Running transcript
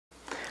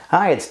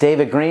Hi, it's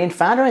David Greene,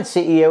 founder and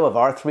CEO of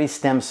Arthritis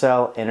Stem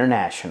Cell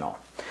International.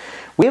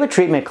 We have a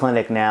treatment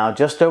clinic now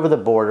just over the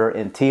border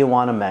in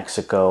Tijuana,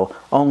 Mexico,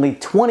 only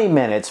 20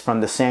 minutes from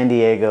the San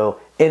Diego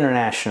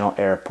International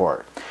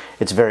Airport.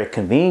 It's very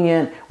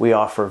convenient. We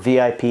offer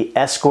VIP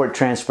escort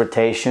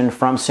transportation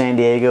from San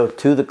Diego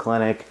to the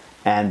clinic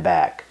and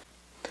back.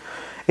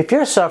 If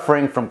you're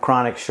suffering from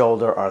chronic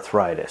shoulder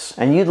arthritis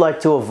and you'd like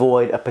to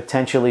avoid a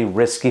potentially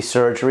risky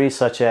surgery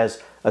such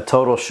as a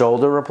total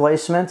shoulder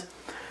replacement,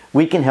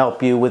 we can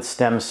help you with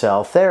stem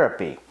cell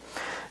therapy.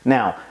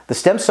 Now, the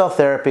stem cell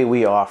therapy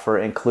we offer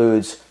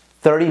includes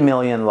 30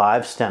 million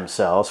live stem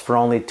cells for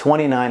only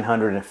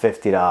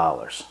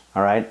 $2,950.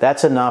 All right,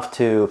 that's enough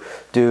to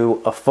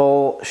do a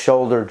full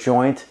shoulder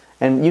joint,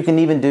 and you can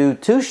even do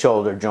 2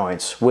 shoulder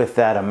joints with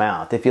that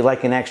amount. If you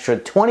like an extra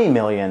 20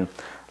 million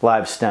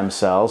live stem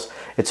cells,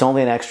 it's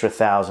only an extra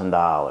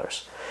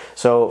 $1,000.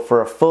 So for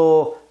a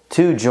full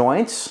 2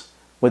 joints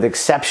with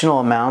exceptional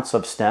amounts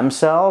of stem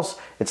cells,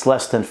 it's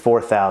less than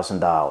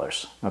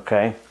 $4,000,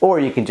 okay? Or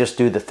you can just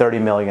do the 30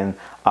 million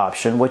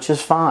option, which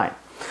is fine.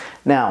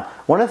 Now,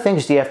 one of the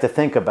things you have to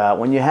think about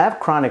when you have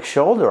chronic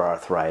shoulder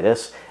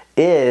arthritis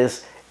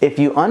is if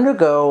you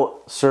undergo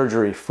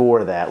surgery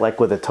for that, like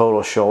with a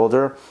total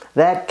shoulder,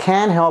 that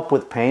can help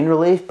with pain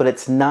relief, but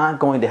it's not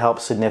going to help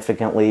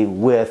significantly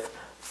with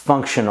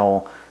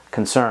functional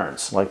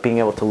concerns, like being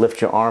able to lift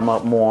your arm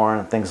up more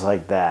and things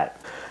like that.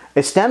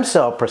 A stem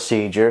cell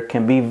procedure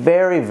can be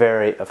very,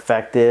 very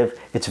effective.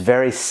 It's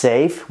very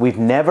safe. We've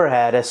never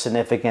had a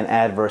significant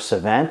adverse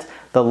event.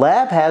 The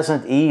lab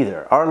hasn't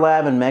either. Our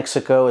lab in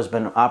Mexico has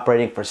been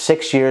operating for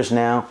 6 years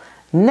now,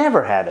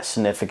 never had a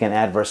significant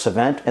adverse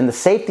event, and the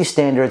safety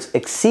standards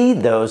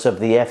exceed those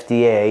of the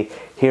FDA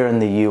here in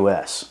the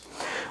US.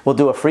 We'll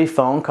do a free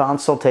phone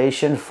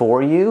consultation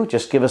for you.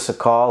 Just give us a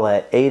call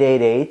at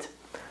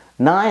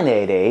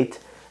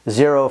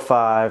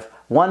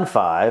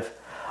 888-988-0515.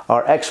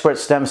 Our expert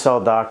stem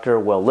cell doctor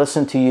will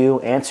listen to you,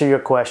 answer your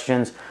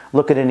questions,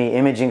 look at any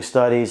imaging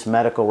studies,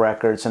 medical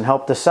records, and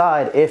help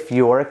decide if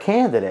you're a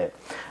candidate.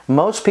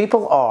 Most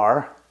people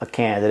are a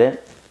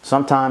candidate.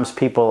 Sometimes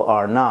people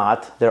are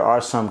not. There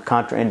are some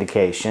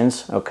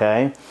contraindications,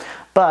 okay?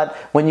 But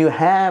when you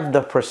have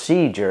the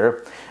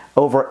procedure,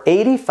 over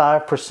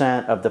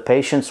 85% of the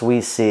patients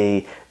we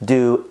see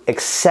do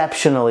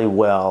exceptionally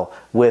well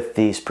with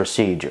these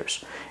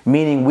procedures.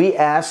 Meaning we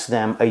ask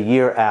them a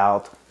year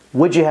out,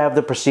 would you have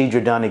the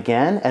procedure done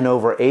again? And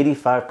over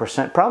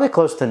 85%, probably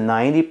close to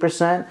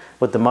 90%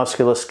 with the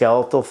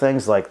musculoskeletal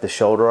things like the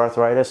shoulder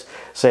arthritis,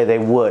 say they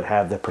would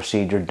have the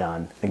procedure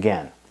done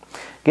again.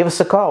 Give us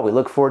a call. We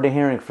look forward to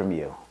hearing from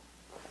you.